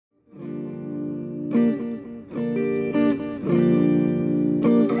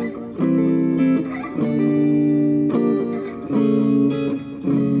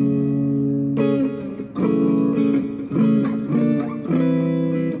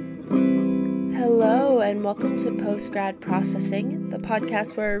and welcome to Post-Grad Processing, the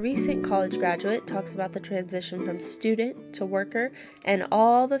podcast where a recent college graduate talks about the transition from student to worker and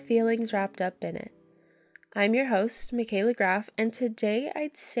all the feelings wrapped up in it. I'm your host, Mikaela, and today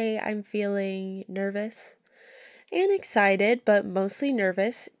I'd say I'm feeling nervous and excited, but mostly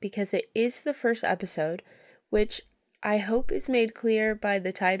nervous because it is the first episode, which I hope is made clear by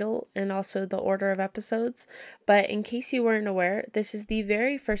the title and also the order of episodes. But in case you weren't aware, this is the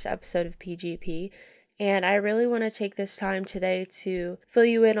very first episode of PGP, and I really want to take this time today to fill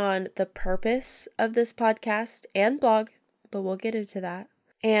you in on the purpose of this podcast and blog, but we'll get into that.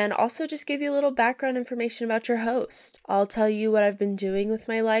 And also just give you a little background information about your host. I'll tell you what I've been doing with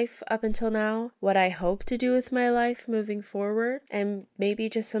my life up until now, what I hope to do with my life moving forward, and maybe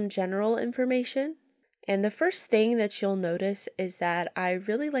just some general information. And the first thing that you'll notice is that I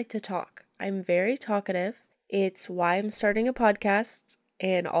really like to talk. I'm very talkative. It's why I'm starting a podcast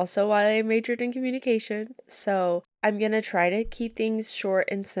and also why I majored in communication. So I'm going to try to keep things short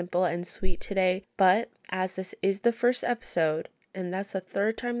and simple and sweet today. But as this is the first episode, and that's the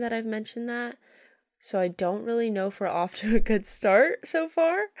third time that I've mentioned that, so I don't really know if we're off to a good start so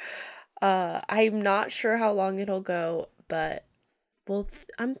far. I'm not sure how long it'll go, but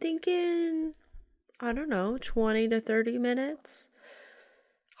I'm thinking, I don't know, 20 to 30 minutes.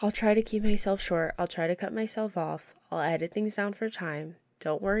 I'll try to keep myself short. I'll try to cut myself off. I'll edit things down for time.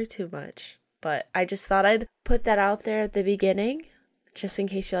 Don't worry too much. But I just thought I'd put that out there at the beginning, just in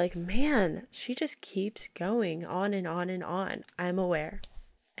case you're like, man, she just keeps going on and on and on. I'm aware,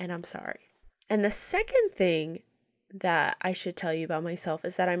 and I'm sorry. And the second thing that I should tell you about myself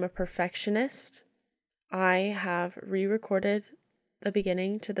is that I'm a perfectionist. I have re-recorded the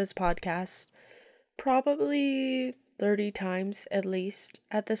beginning to this podcast probably 30 times at least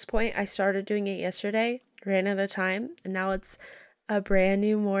at this point. I started doing it yesterday, ran out of time, and now it's a brand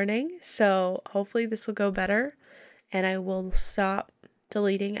new morning. So hopefully this will go better and I will stop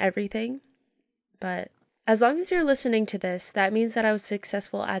deleting everything. But as long as you're listening to this, that means that I was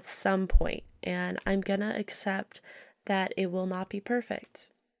successful at some point, and I'm gonna accept that it will not be perfect.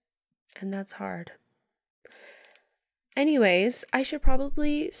 And that's hard. Anyways, I should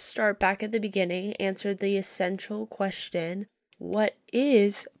probably start back at the beginning, answer the essential question, what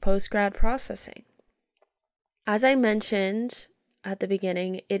is post-grad processing? As I mentioned at the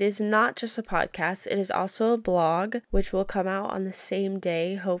beginning, it is not just a podcast, it is also a blog, which will come out on the same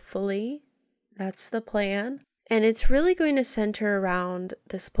day, hopefully. That's the plan. And it's really going to center around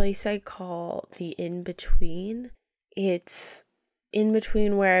this place I call the in-between. It's in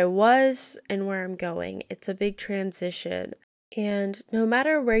between where I was and where I'm going. It's a big transition. And no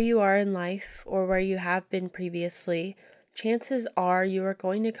matter where you are in life or where you have been previously, chances are you are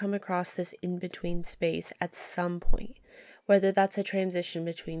going to come across this in-between space at some point. Whether that's a transition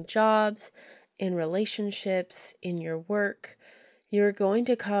between jobs, in relationships, in your work, you're going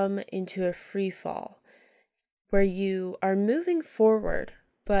to come into a freefall where you are moving forward,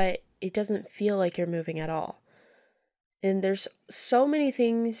 but it doesn't feel like you're moving at all. And there's so many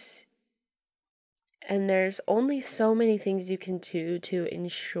things, and there's only so many things you can do to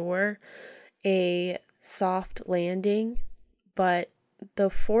ensure a soft landing, but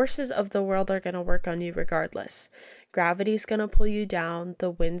the forces of the world are going to work on you regardless. Gravity's going to pull you down, the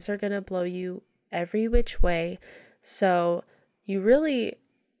winds are going to blow you every which way, so you really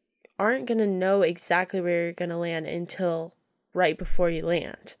aren't going to know exactly where you're going to land until right before you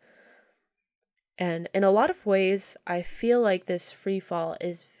land. And in a lot of ways, I feel like this free fall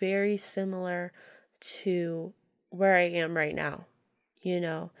is very similar to where I am right now. You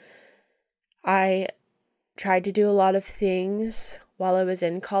know, I tried to do a lot of things while I was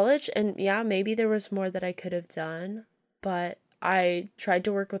in college, and yeah, maybe there was more that I could have done, but I tried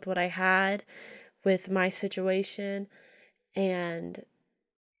to work with what I had, with my situation, and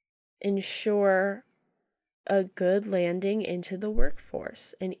ensure a good landing into the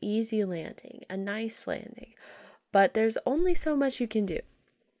workforce, an easy landing, a nice landing. But there's only so much you can do.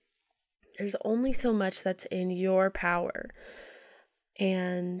 There's only so much that's in your power.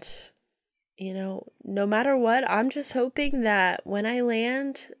 And, you know, no matter what, I'm just hoping that when I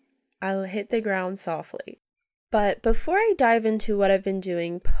land, I'll hit the ground softly. But before I dive into what I've been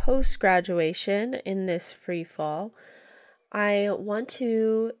doing post-graduation in this free fall, I want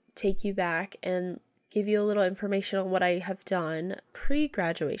to take you back and give you a little information on what I have done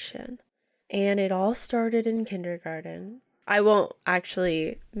pre-graduation. And it all started in kindergarten. I won't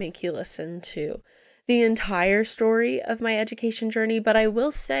actually make you listen to the entire story of my education journey, but I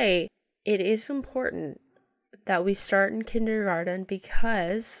will say it is important that we start in kindergarten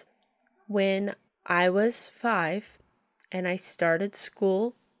because when I was 5 and I started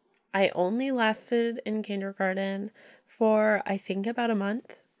school I only lasted in kindergarten for, I think, about a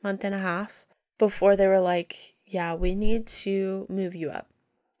month and a half before they were like, yeah, we need to move you up.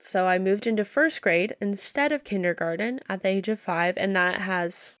 So I moved into first grade instead of kindergarten at the age of 5, and that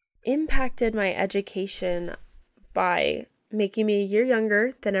has impacted my education by making me a year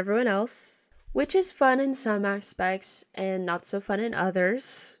younger than everyone else, which is fun in some aspects and not so fun in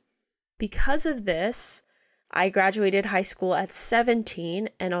others. Because of this, I graduated high school at 17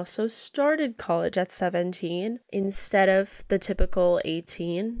 and also started college at 17 instead of the typical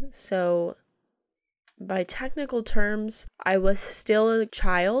 18. So by technical terms, I was still a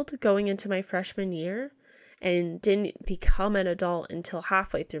child going into my freshman year and didn't become an adult until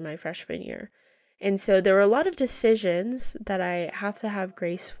halfway through my freshman year. And so there were a lot of decisions that I have to have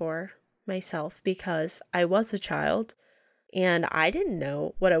grace for myself because I was a child. And I didn't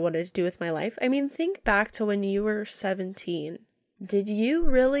know what I wanted to do with my life. I mean, think back to when you were 17. Did you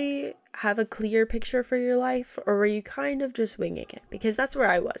really have a clear picture for your life, or were you kind of just winging it? Because that's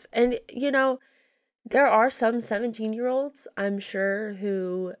where I was. And, there are some 17-year-olds, I'm sure,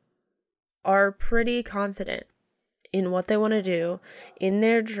 who are pretty confident in what they want to do, in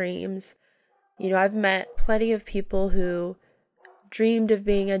their dreams. I've met plenty of people who dreamed of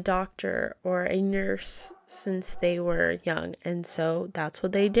being a doctor or a nurse since they were young, and so that's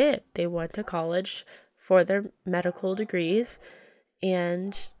what they did. They went to college for their medical degrees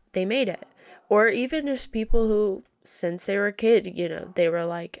and they made it. Or even just people who, since they were a kid, they were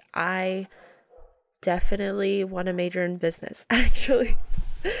like, I definitely want to major in business. Actually,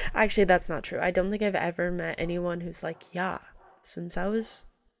 that's not true. I don't think I've ever met anyone who's like, yeah, since I was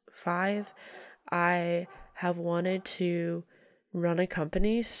 5, I have wanted to run a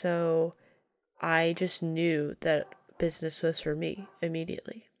company, so I just knew that business was for me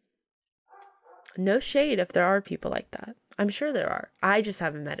immediately. No shade if there are people like that. I'm sure there are. I just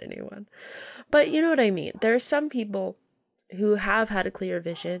haven't met anyone. But you know what I mean? There are some people who have had a clear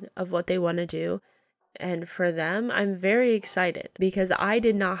vision of what they want to do, and for them, I'm very excited because I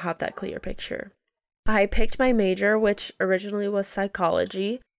did not have that clear picture. I picked my major, which originally was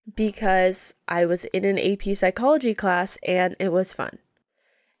psychology, because I was in an AP psychology class and it was fun.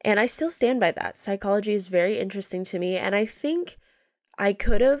 And I still stand by that. Psychology is very interesting to me, and I think I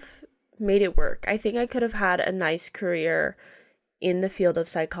could have made it work. I think I could have had a nice career in the field of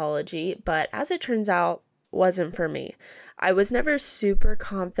psychology, but as it turns out, wasn't for me. I was never super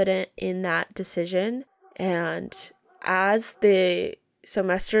confident in that decision, and as the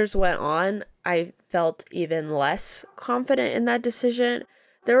semesters went on, I felt even less confident in that decision.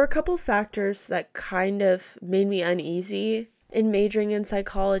 There were a couple factors that kind of made me uneasy in majoring in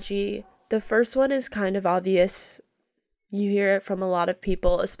psychology. The first one is kind of obvious. You hear it from a lot of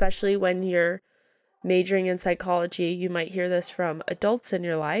people, especially when you're majoring in psychology. You might hear this from adults in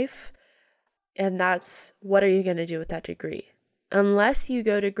your life, and that's, what are you going to do with that degree? Unless you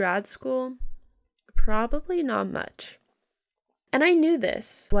go to grad school, probably not much. And I knew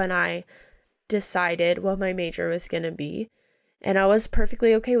this when I decided what my major was going to be, and I was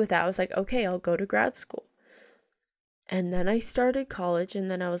perfectly okay with that. I was like, okay, I'll go to grad school. And then I started college,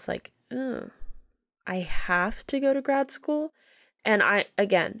 and then I was like, I have to go to grad school. And I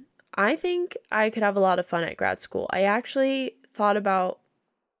think I could have a lot of fun at grad school. I actually thought about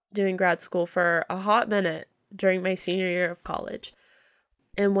doing grad school for a hot minute during my senior year of college.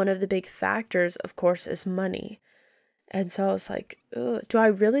 And one of the big factors, of course, is money. And so I was like, do I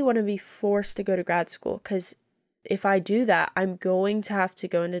really want to be forced to go to grad school? Because if I do that, I'm going to have to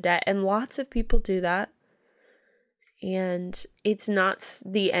go into debt. And lots of people do that. And it's not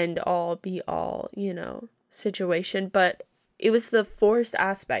the end all be all, situation. But it was the forced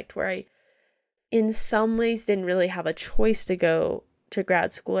aspect where I, in some ways, didn't really have a choice to go to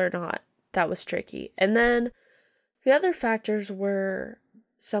grad school or not. That was tricky. And then the other factors were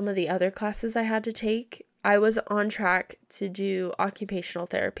some of the other classes I had to take. I was on track to do occupational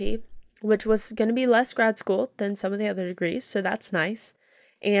therapy, which was going to be less grad school than some of the other degrees, so that's nice.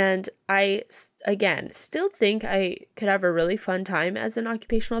 And I, again, still think I could have a really fun time as an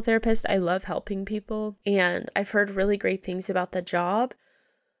occupational therapist. I love helping people, and I've heard really great things about the job.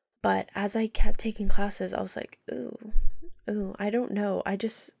 But as I kept taking classes, I was like, ooh, I don't know. I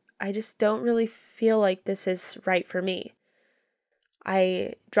just don't really feel like this is right for me.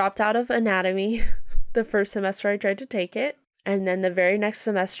 I dropped out of anatomy the first semester I tried to take it. And then the very next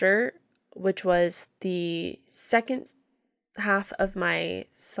semester, which was the second half of my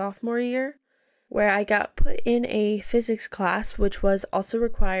sophomore year, where I got put in a physics class, which was also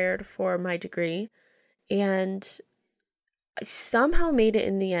required for my degree. And I somehow made it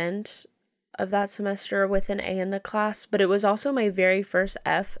in the end. of that semester with an A in the class, but it was also my very first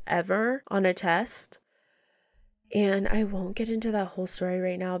F ever on a test. And I won't get into that whole story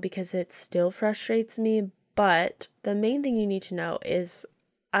right now because it still frustrates me, but the main thing you need to know is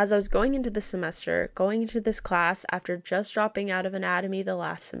as I was going into the semester, going into this class after just dropping out of anatomy the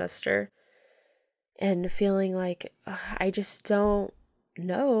last semester and feeling like I just don't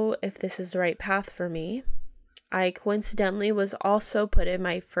know if this is the right path for me, I coincidentally was also put in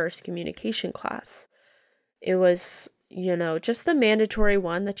my first communication class. It was, just the mandatory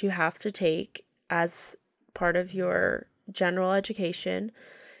one that you have to take as part of your general education.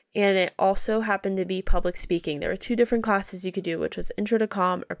 And it also happened to be public speaking. There were 2 different classes you could do, which was Intro to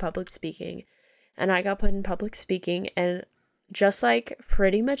Comm or public speaking. And I got put in public speaking. And just like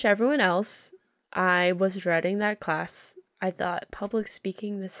pretty much everyone else, I was dreading that class. I thought, public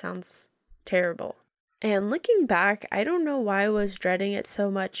speaking, this sounds terrible. And looking back, I don't know why I was dreading it so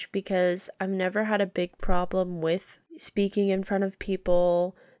much because I've never had a big problem with speaking in front of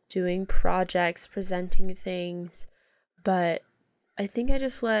people, doing projects, presenting things. But I think I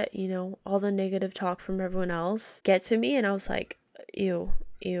just let, all the negative talk from everyone else get to me. And I was like, ew,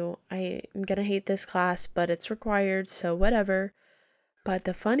 I'm going to hate this class, but it's required, so whatever. But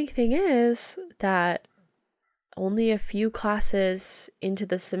the funny thing is that only a few classes into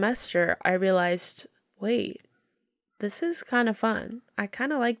the semester, I realized, wait, this is kind of fun. I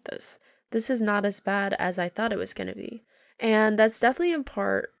kind of like this. This is not as bad as I thought it was going to be. And that's definitely in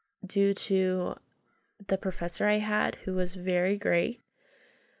part due to the professor I had, who was very great.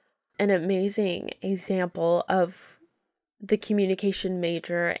 An amazing example of the communication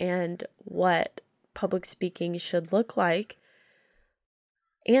major and what public speaking should look like.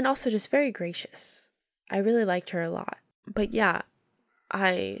 And also just very gracious. I really liked her a lot. But yeah,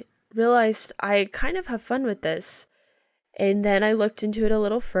 I realized I kind of have fun with this. And then I looked into it a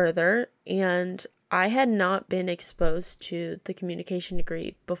little further, and I had not been exposed to the communication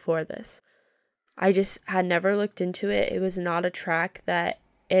degree before this. I just had never looked into it. It was not a track that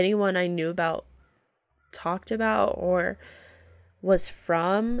anyone I knew about talked about or was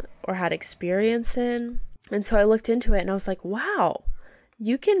from or had experience in. And so I looked into it and I was like, wow,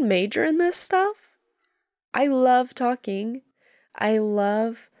 you can major in this stuff? I love talking. I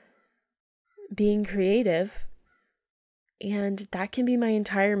love being creative, and that can be my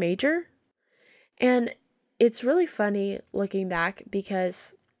entire major. And it's really funny looking back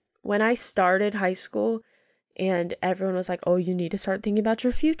because when I started high school and everyone was like, oh, you need to start thinking about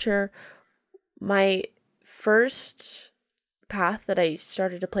your future, my first path that I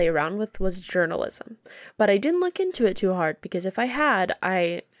started to play around with was journalism. But I didn't look into it too hard because if I had,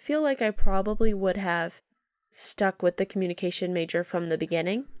 I feel like I probably would have stuck with the communication major from the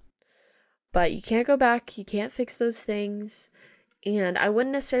beginning. But you can't go back, you can't fix those things, and I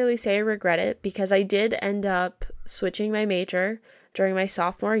wouldn't necessarily say I regret it because I did end up switching my major during my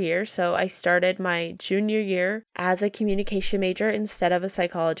sophomore year, so I started my junior year as a communication major instead of a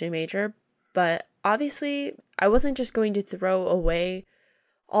psychology major, but obviously I wasn't just going to throw away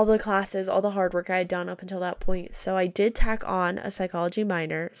all the classes, all the hard work I had done up until that point, so I did tack on a psychology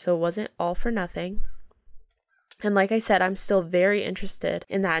minor, so it wasn't all for nothing. And like I said, I'm still very interested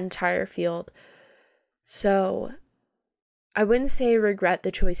in that entire field. So I wouldn't say I regret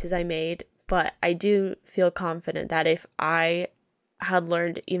the choices I made, but I do feel confident that if I had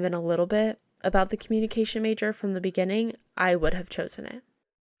learned even a little bit about the communication major from the beginning, I would have chosen it.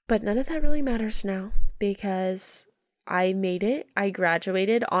 But none of that really matters now because I made it. I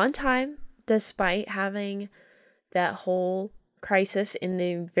graduated on time despite having that whole crisis in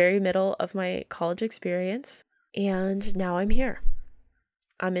the very middle of my college experience. And now I'm here.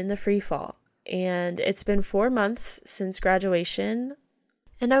 I'm in the Freefall. And it's been 4 months since graduation.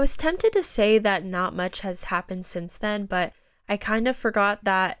 And I was tempted to say that not much has happened since then, but I kind of forgot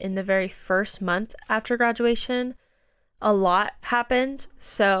that in the very first month after graduation, a lot happened.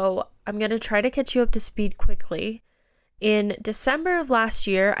 So I'm going to try to catch you up to speed quickly. In December of last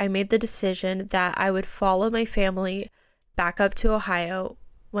year, I made the decision that I would follow my family back up to Ohio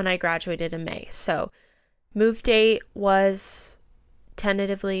when I graduated in May. So move date was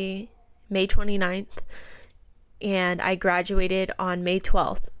tentatively May 29th, and I graduated on May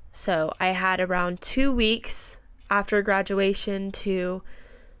 12th. So I had around 2 weeks after graduation to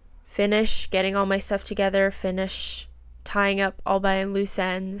finish getting all my stuff together, finish tying up all my loose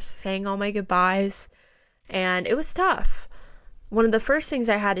ends, saying all my goodbyes, and it was tough. One of the first things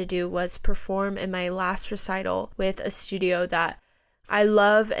I had to do was perform in my last recital with a studio that I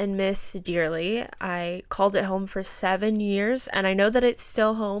love and miss dearly. I called it home for 7 years, and I know that it's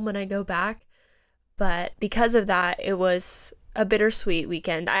still home when I go back, but because of that, it was a bittersweet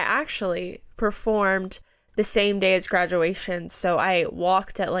weekend. I actually performed the same day as graduation, so I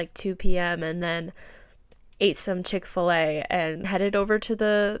walked at like 2 p.m. and then ate some Chick-fil-A and headed over to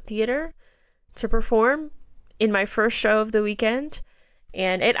the theater to perform in my first show of the weekend.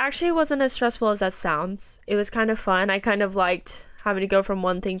 And it actually wasn't as stressful as that sounds. It was kind of fun. I kind of liked having to go from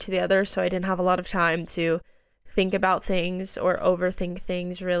one thing to the other, so I didn't have a lot of time to think about things or overthink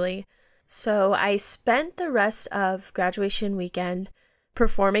things, really. So I spent the rest of graduation weekend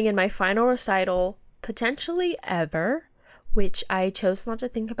performing in my final recital, potentially ever, which I chose not to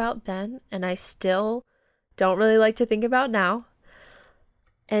think about then, and I still don't really like to think about now.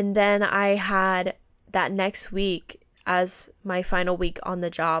 And then I had that next week as my final week on the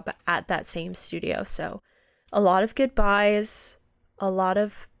job at that same studio. So a lot of goodbyes, a lot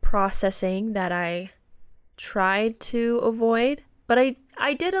of processing that I tried to avoid, but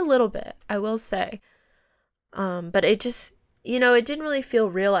I did a little bit, I will say. But it just, it didn't really feel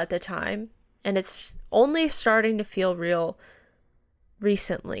real at the time, and it's only starting to feel real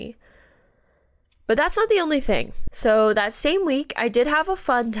recently. But that's not the only thing. So that same week, I did have a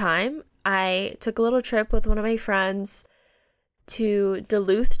fun time. I took a little trip with one of my friends to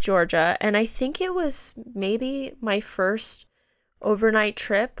Duluth, Georgia, and I think it was maybe my first overnight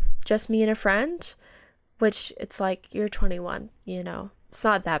trip, just me and a friend, which it's like, you're 21, it's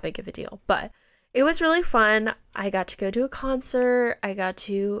not that big of a deal, but it was really fun. I got to go to a concert. I got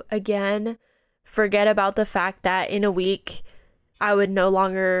to, again, forget about the fact that in a week I would no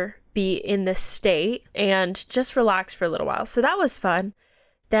longer be in this state and just relax for a little while. So that was fun.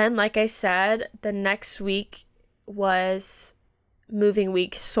 Then, like I said, the next week was moving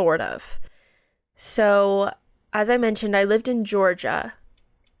week, sort of. So, as I mentioned, I lived in Georgia,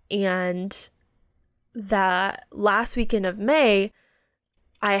 and that last weekend of May,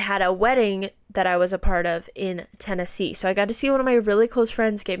 I had a wedding that I was a part of in Tennessee. So I got to see one of my really close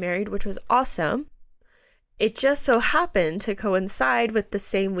friends get married, which was awesome. It just so happened to coincide with the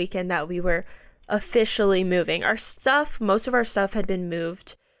same weekend that we were officially moving. Most of our stuff had been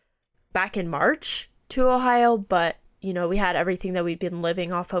moved back in March to Ohio, but, we had everything that we'd been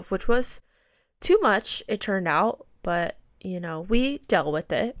living off of, which was too much, it turned out, but, we dealt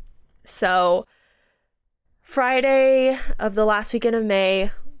with it. So Friday of the last weekend of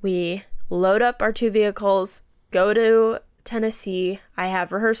May, we load up our 2 vehicles, go to Tennessee. I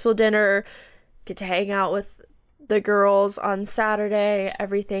have rehearsal dinner, get to hang out with the girls on Saturday,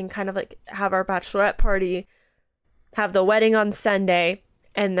 everything, kind of like have our bachelorette party, have the wedding on Sunday,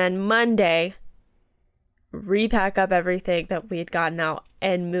 and then Monday, repack up everything that we had gotten out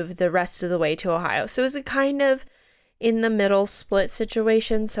and move the rest of the way to Ohio. So it was a kind of in the middle split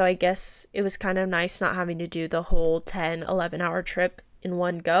situation. So I guess it was kind of nice not having to do the whole 10, 11-hour trip in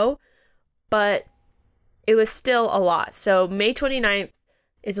one go, but it was still a lot. So May 29th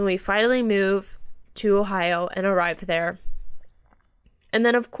is when we finally move to Ohio and arrive there. And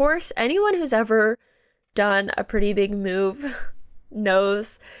then, of course, anyone who's ever done a pretty big move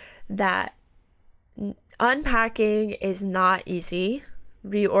knows that unpacking is not easy.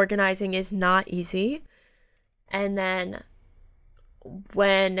 Reorganizing is not easy. And then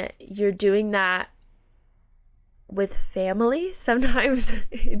when you're doing that with family, sometimes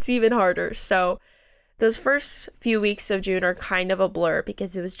it's even harder. So those first few weeks of June are kind of a blur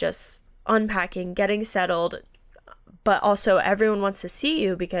because it was just unpacking, getting settled, but also everyone wants to see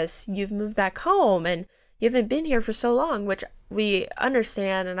you because you've moved back home and you haven't been here for so long, which we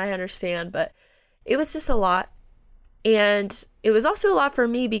understand and I understand, but it was just a lot. And it was also a lot for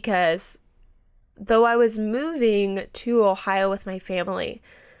me because though I was moving to Ohio with my family,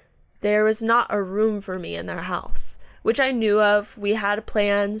 there was not a room for me in their house, which I knew of. We had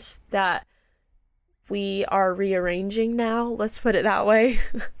plans that we are rearranging now, let's put it that way.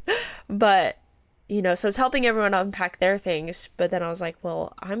 But, so I was helping everyone unpack their things, but then I was like,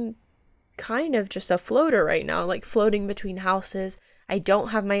 well, I'm kind of just a floater right now, like floating between houses. I don't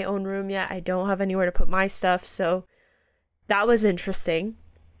have my own room yet. I don't have anywhere to put my stuff. So that was interesting.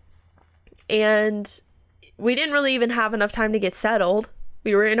 And we didn't really even have enough time to get settled.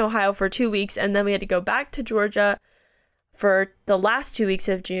 We were in Ohio for 2 weeks, and then we had to go back to Georgia for the last 2 weeks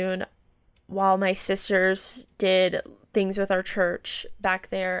of June while my sisters did things with our church back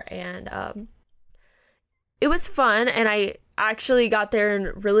there. And it was fun, and I actually got there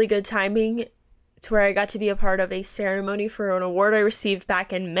in really good timing to where I got to be a part of a ceremony for an award I received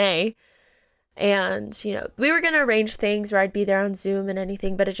back in May. And, we were going to arrange things where I'd be there on Zoom and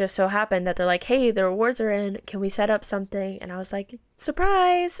anything, but it just so happened that they're like, hey, the awards are in. Can we set up something? And I was like,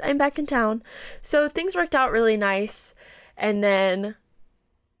 surprise, I'm back in town. So things worked out really nice. And then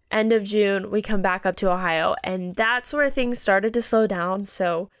end of June, we come back up to Ohio, and that's where things started to slow down.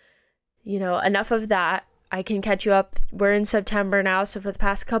 So, enough of that. I can catch you up. We're in September now, so for the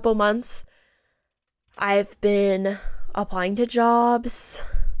past couple months, I've been applying to jobs.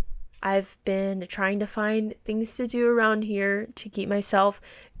 I've been trying to find things to do around here to keep myself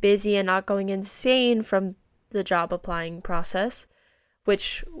busy and not going insane from the job applying process,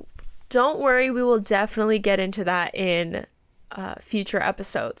 which, don't worry, we will definitely get into that in future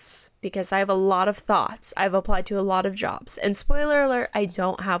episodes, because I have a lot of thoughts. I've applied to a lot of jobs, and spoiler alert, I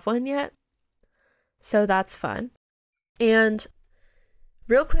don't have one yet. So that's fun. And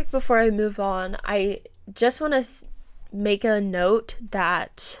real quick before I move on, I just want to make a note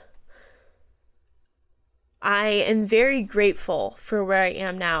that I am very grateful for where I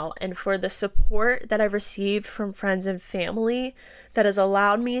am now and for the support that I've received from friends and family that has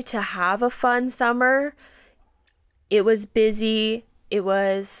allowed me to have a fun summer. It was busy. It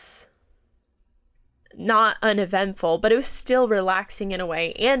was not uneventful, but it was still relaxing in a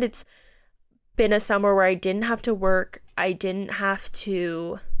way. And it's been a summer where I didn't have to work. I didn't have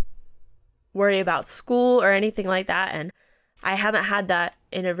to worry about school or anything like that. And I haven't had that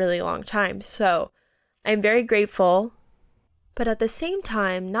in a really long time. So I'm very grateful. But at the same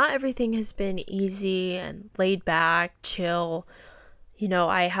time, not everything has been easy and laid back, chill.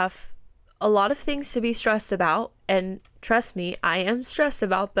 I have a lot of things to be stressed about. And trust me, I am stressed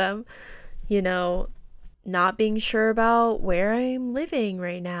about them. Not being sure about where I'm living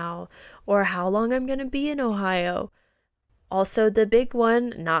right now or how long I'm going to be in Ohio. Also, the big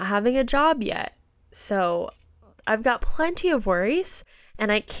one, not having a job yet. So I've got plenty of worries,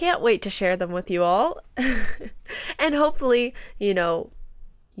 and I can't wait to share them with you all. And hopefully,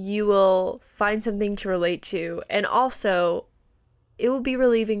 you will find something to relate to. And also, it will be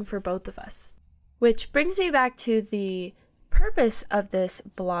relieving for both of us. Which brings me back to the purpose of this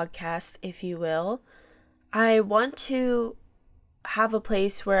blogcast, if you will. I want to have a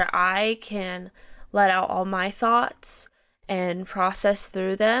place where I can let out all my thoughts and process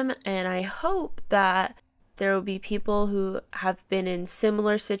through them. And I hope that there will be people who have been in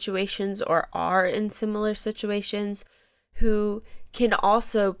similar situations or are in similar situations who can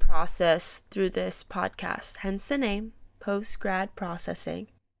also process through this podcast, hence the name, Post-Grad Processing.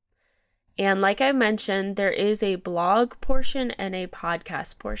 And like I mentioned, there is a blog portion and a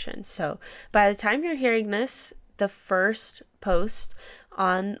podcast portion. So by the time you're hearing this, the first post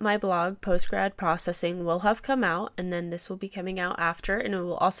on my blog, Post-Grad Processing, will have come out, and then this will be coming out after, and it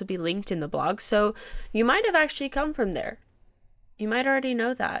will also be linked in the blog. So you might have actually come from there. You might already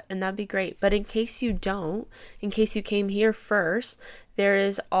know that, and that'd be great. But in case you don't, in case you came here first, there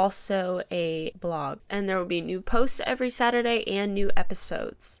is also a blog, and there will be new posts every Saturday and new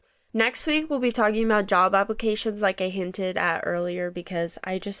episodes. Next week, we'll be talking about job applications like I hinted at earlier, because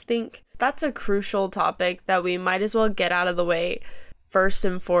I just think that's a crucial topic that we might as well get out of the way first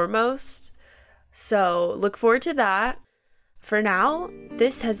and foremost. So look forward to that. For now,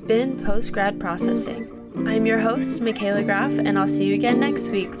 this has been Post-Grad Processing. I'm your host, Mikaela Graff, and I'll see you again next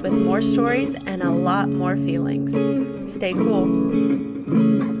week with more stories and a lot more feelings. Stay cool.